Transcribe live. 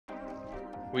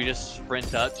We just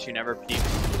sprint up. She never peeks.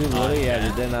 Dude, really? Yeah,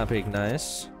 you did not peek.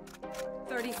 Nice.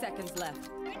 30 seconds left.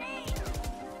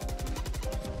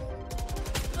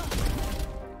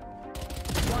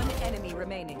 One enemy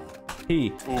remaining.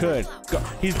 He could go.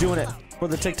 He's doing it for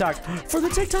the TikTok. For the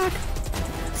TikTok.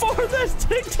 For the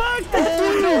TikTok.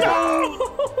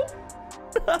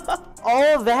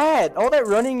 All that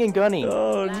running and gunning,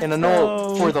 and a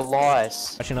null for the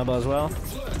loss. Watching elbow as well.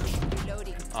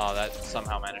 Oh, that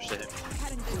somehow managed to hit me.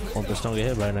 Well, just don't get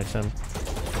hit by it next time.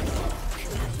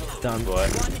 Done, boy.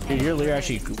 Dude, your leer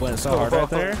actually went so hard right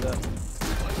there.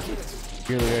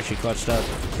 Your leer actually clutched up,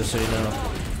 just so you know.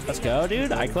 Let's go,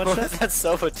 dude. I clutched up. That's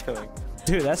Sova doing.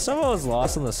 Dude, that Sova was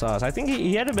lost in the sauce. I think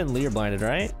he had to have been leer blinded,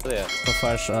 right? Yeah. The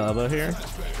flash elbow here.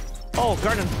 Oh,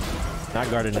 garden. Not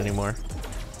guarded anymore.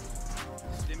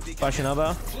 Flashing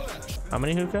elbow. How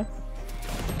many hookah?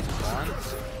 One.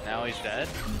 Now he's dead.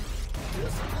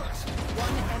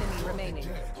 One enemy remaining.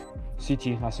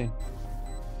 CT, I see.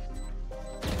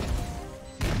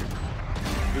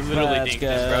 You literally Let's dinked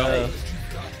him, bro.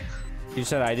 You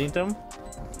said I dinked him?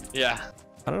 Yeah.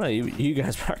 I don't know. You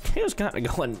guys, Arcane's kind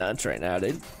of going nuts right now,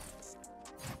 dude.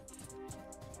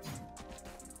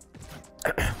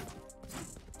 I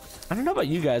don't know about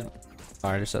you guys. Oh,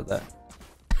 I just said that.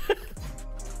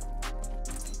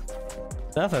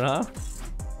 Nothing, huh?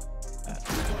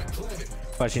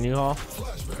 Flashing you, Hall.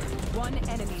 One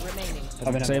enemy remaining.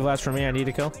 Save last for me. I need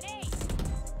a kill.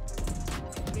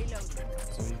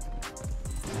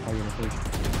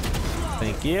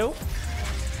 Thank you.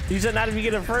 You said not if you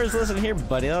get it first. Listen here,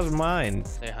 buddy. That was mine.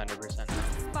 Say 100%.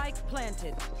 Spike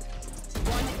planted.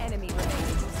 One enemy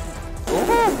remaining.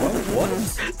 What?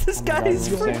 This guy is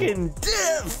freaking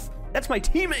diff. That's my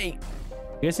teammate.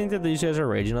 You guys think that these guys are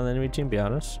raging on the enemy team? Be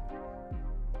honest.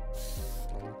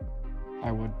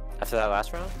 I would. After that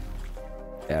last round?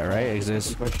 Yeah, right.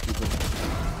 Exists.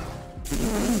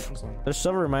 This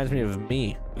silver reminds me of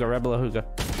me. Go Rebel Hookah.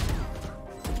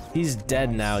 He's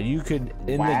dead now. You could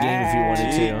end the game if you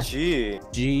wanted to.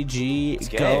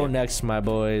 GG. Go next, my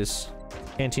boys.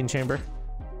 Canteen chamber.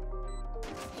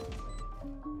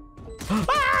 One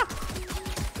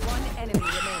enemy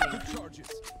remaining.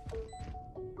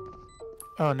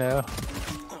 Oh no.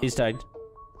 He's tagged.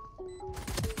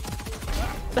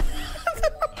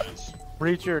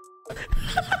 Reacher.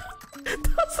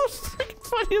 That's the freaking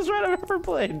funniest round I've ever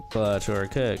played. Clutch or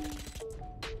kick.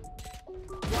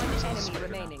 One enemy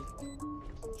remaining.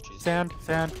 Sand.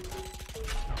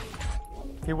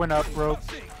 He went up, rope.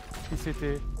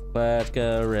 PCT. Let's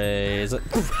go raise it.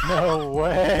 No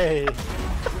way.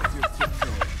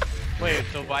 Wait,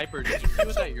 so Viper, did you see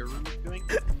what that your room is doing?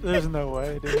 There's no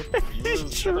way, dude. You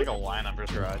had like a line under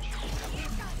his garage.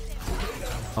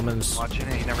 Omen's. Watching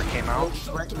it, he never came out.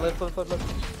 Left.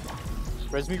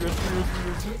 Res me.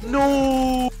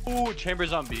 No!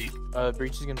 Chambers on B.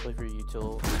 Breach is gonna play for you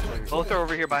till. Both are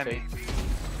over here by me.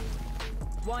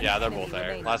 One Yeah, they're enemy both there.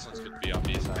 remaining. Last one's gonna be on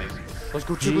B side. Let's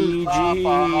go, GG.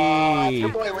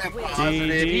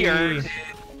 Positive here.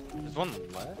 There's one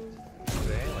left.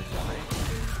 Okay, like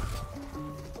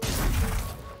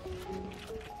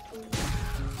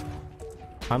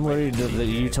I'm literally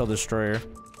the util destroyer.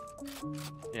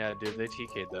 yeah, dude, they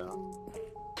TK'd though.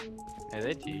 Hey,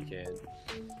 they TK'd.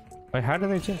 Wait, how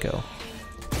did they team kill?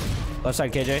 Left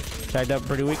side KJ. Tagged up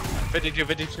pretty weak. 52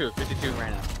 right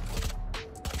now.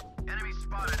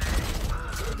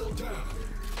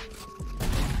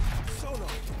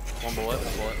 One bullet.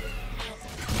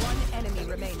 One enemy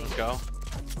remaining. Let's go.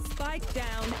 Spike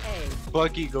down A.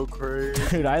 Bucky, go crazy.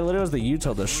 Dude, I literally was the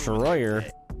util destroyer.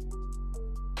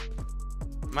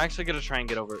 I'm actually gonna try and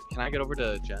get over. Can I get over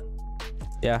to Jen?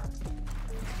 Yeah.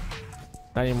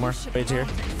 Not anymore. Wait's here.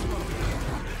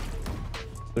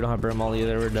 We don't have Brimall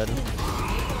either. We're dead.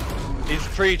 He's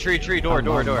tree, door.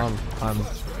 I'm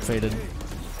faded.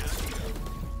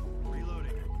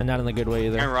 And not in the good way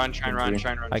either. Try and run.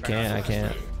 I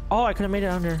can't. Oh, I could have made it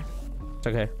under. It's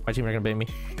okay. My team are gonna bait me.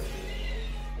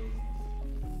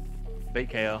 Bait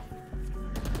KO.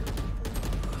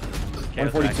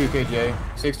 142 KJ,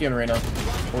 60 on Reyna,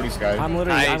 40 Sky. I'm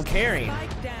literally, Nice. I'm carrying.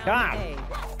 Spike down God, A.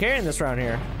 carrying this round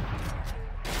here.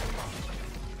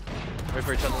 Wait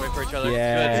for each other. Good.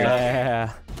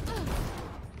 Yeah.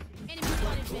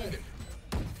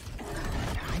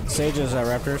 Sages at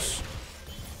Raptors.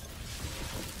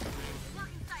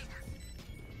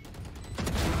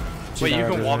 She's Wait, not you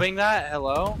can Raptors, wallbang that?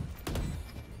 Hello?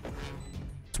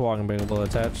 It's walking bangable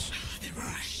attached.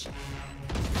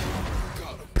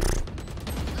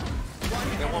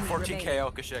 They 114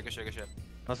 KO. Good shit.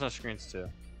 That's not screens too.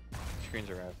 Screens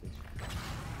are Raptors.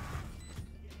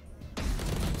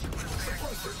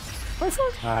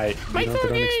 Hi. You know what they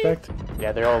don't expect?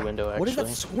 Yeah, they're all window, actually. What is that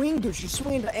swing, dude? She's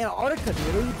swinging to Antarctica,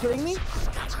 dude. Are you kidding me?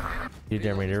 You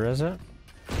dare me to res it?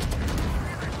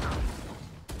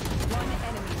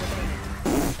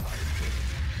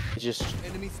 It's just,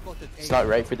 it's not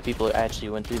right for the people who actually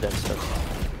went through that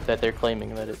stuff. That they're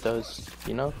claiming that it does,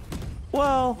 you know?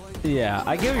 Well, yeah,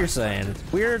 I get what you're saying.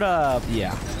 Weird,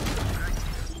 yeah.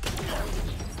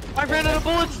 I ran out of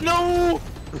bullets. No.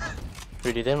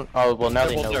 Who didn't? Oh, well, now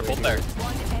they know. They're both there.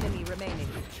 One enemy remaining.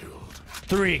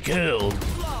 3 killed.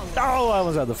 Oh, I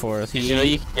was at the 4th. Did you know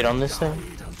you can get on this thing?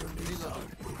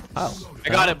 Oh. I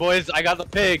got it, boys. I got the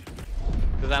pig.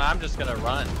 Cause then I'm just gonna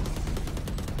run.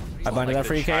 I binded that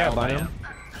for you, K. I binded him.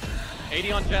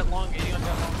 80 on jet long. 80 on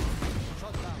jet long.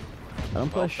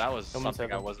 Don't Well, push. that was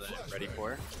something I wasn't ready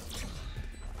for.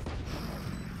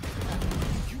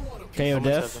 KO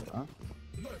diff.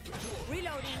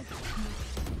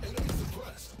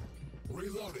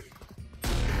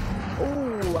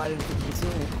 Oh, I didn't think he was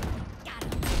in it.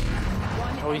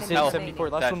 Oh, he's Hell, in 74.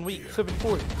 Last that- one weak.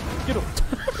 74. Get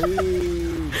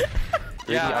him.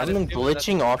 Yeah, I I'm just knew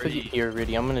glitching that off of you pretty- here,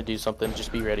 Riddy. I'm gonna do something.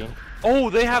 Just be ready. Oh,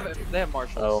 they have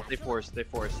marshals. Oh. They forced.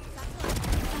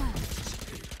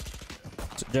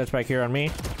 Jet's back here on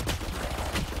me.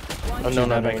 Oh, no,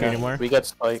 not back here anymore. We got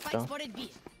spiked, though.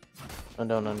 Oh,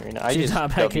 no, Rena. I She's just not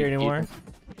back here W'd. anymore.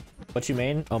 What you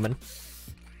mean? Omen.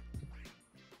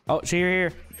 Oh, she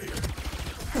here.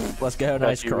 Let's go.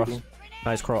 Nice you, crawl. Rudy.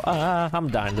 Nice crawl. I'm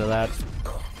dying to that.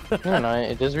 No, no,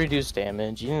 it does reduce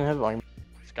damage. You didn't have armor.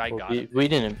 This guy got it. We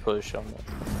didn't push on that.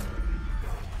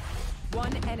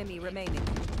 One enemy remaining.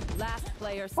 Last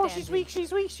player Oh, standing. she's weak.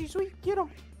 She's weak. She's weak. Get him.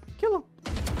 Kill him.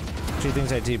 She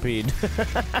thinks I TP'd.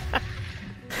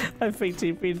 I fake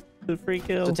TP'd the free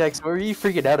kill. So, Tex, what were you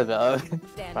freaking out about?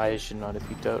 Standing. I should not have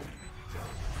peeked out.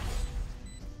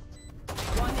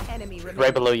 One enemy remaining.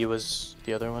 Right below you was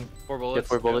the other one. 4 Yeah, bullets.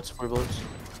 4 bullets. 4 bullets.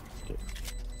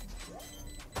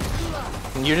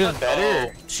 You're just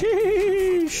better.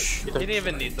 Sheesh. You didn't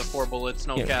even need the 4 bullets.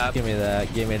 No Give, cap. give me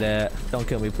that. Give me that. Don't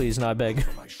kill me, please. Not beg.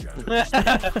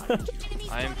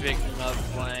 I am picking up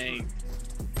flank.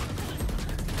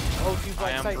 Oh, two I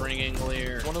black am sight. bringing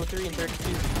clear. 103 and 32.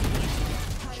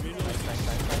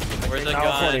 Where's the Oh,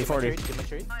 gun? 40.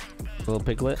 Little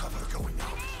piglet.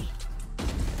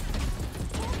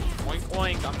 Oink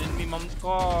oink. I'm in me mom's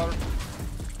car.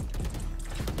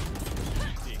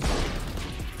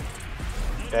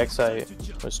 Backside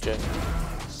was Jet.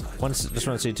 Just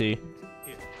one CT.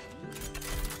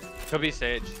 Could be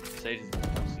Sage. Sage.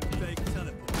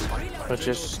 But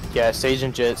just, yeah, Sage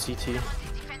and Jet CT.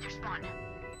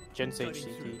 Jen Sage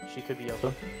CT. She could be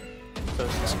yellow. So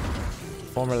it's not.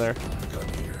 Former there.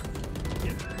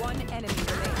 One enemy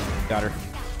remaining. Got her.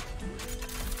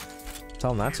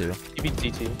 Tell him not to. He beat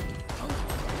CT.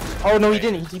 Oh no, he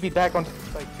didn't. He beat back on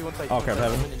like 2 on site. Oh, crap,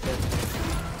 heaven.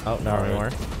 Oh, not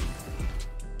anymore.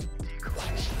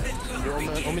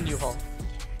 Omen U-Haul.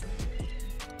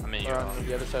 I'm in Or on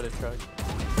the other side of the truck.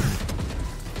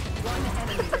 One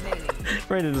enemy remaining.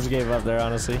 Brandon just gave up there,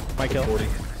 honestly. My kill.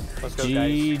 Let's go,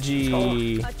 guys.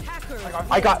 GG. Attacker.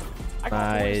 I got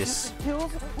Nice.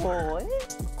 Kills. Boy.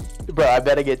 Bro, I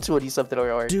bet I get 20 something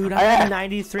RR. Dude, I got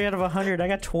 93 out of 100. I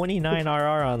got 29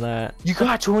 RR on that. You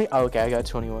got 20? Oh, okay, I got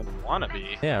 21. Wanna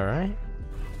be. Yeah, right?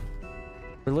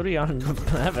 We're literally on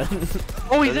heaven.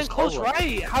 Oh, he's There's in close no one.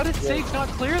 right. How did Sage not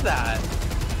clear that?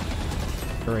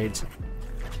 Great.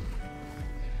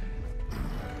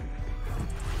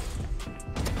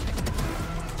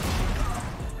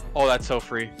 Oh, that's so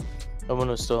free. Someone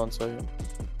was still on site.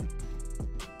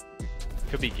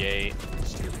 Could be gay.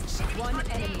 One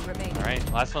enemy remaining. All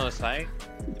right, last one was sight.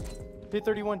 Hit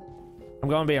 31. I'm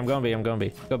going B. I'm going B. I'm going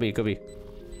B. Go B. Go B.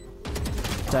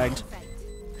 Tagged.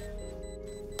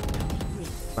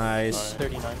 Nice.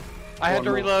 39. I had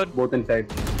to reload. Both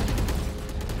inside.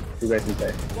 You guys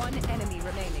inside. One enemy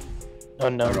remaining. Oh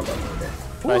no. Okay.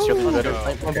 Nice, you'll be Let's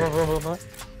better. go.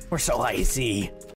 We're so icy.